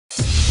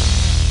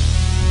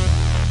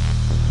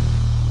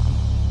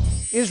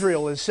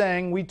Israel is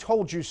saying "we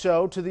told you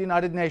so" to the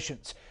United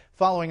Nations,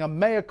 following a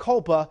mea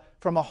culpa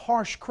from a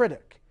harsh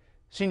critic.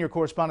 Senior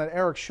correspondent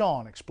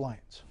Shawn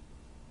explains.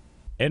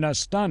 In a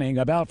stunning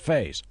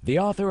about-face, the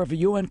author of a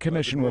UN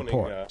Commission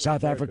report,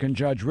 South African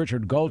Judge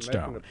Richard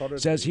Goldstone,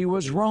 says he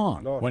was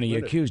wrong when he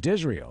accused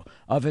Israel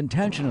of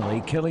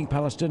intentionally killing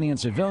Palestinian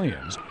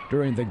civilians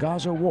during the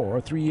Gaza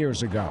war 3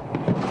 years ago.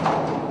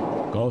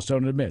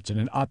 Goldstone admits in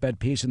an op-ed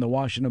piece in the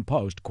Washington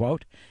Post,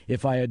 quote,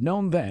 "If I had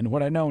known then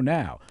what I know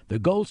now, the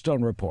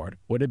Goldstone report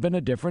would have been a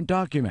different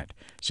document.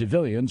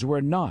 Civilians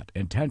were not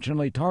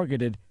intentionally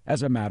targeted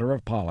as a matter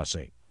of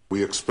policy."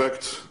 We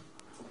expect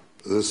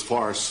this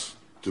farce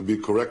to be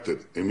corrected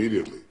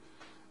immediately.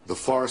 The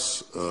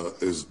farce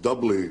is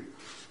doubly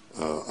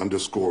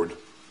underscored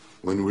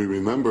when we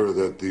remember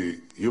that the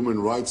Human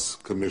Rights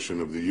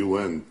Commission of the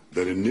UN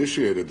that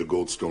initiated the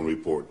Goldstone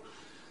report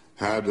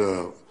had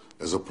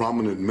as a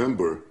prominent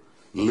member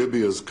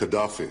Libya's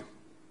Gaddafi.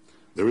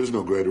 There is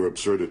no greater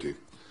absurdity.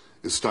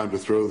 It's time to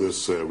throw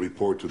this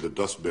report to the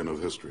dustbin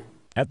of history.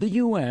 At the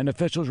UN,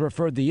 officials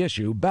referred the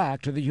issue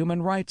back to the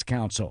Human Rights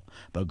Council,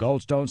 but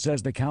Goldstone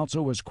says the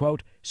council was,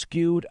 quote,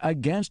 skewed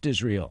against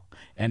Israel.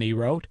 And he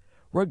wrote,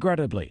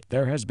 "Regrettably,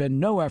 there has been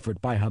no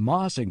effort by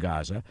Hamas in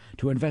Gaza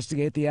to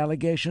investigate the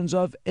allegations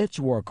of its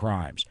war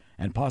crimes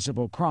and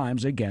possible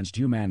crimes against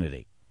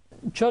humanity."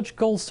 Judge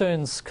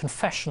Goldstone's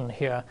confession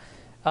here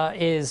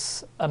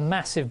is a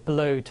massive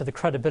blow to the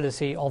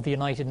credibility of the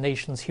United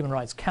Nations Human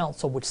Rights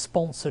Council, which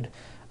sponsored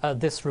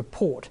this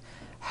report.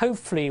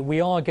 Hopefully, we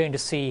are going to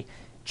see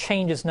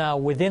changes now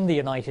within the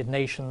United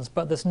Nations,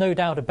 but there's no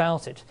doubt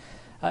about it.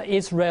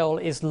 Israel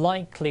is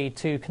likely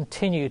to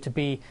continue to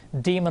be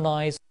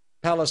demonized.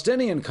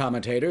 Palestinian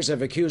commentators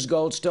have accused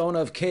Goldstone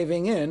of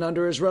caving in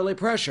under Israeli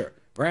pressure,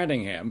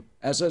 branding him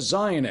as a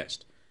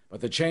Zionist. But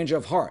the change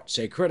of heart,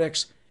 say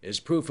critics, is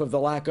proof of the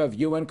lack of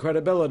UN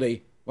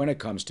credibility when it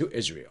comes to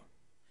Israel.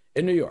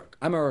 In New York,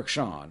 I'm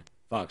Shawn,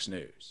 Fox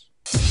News.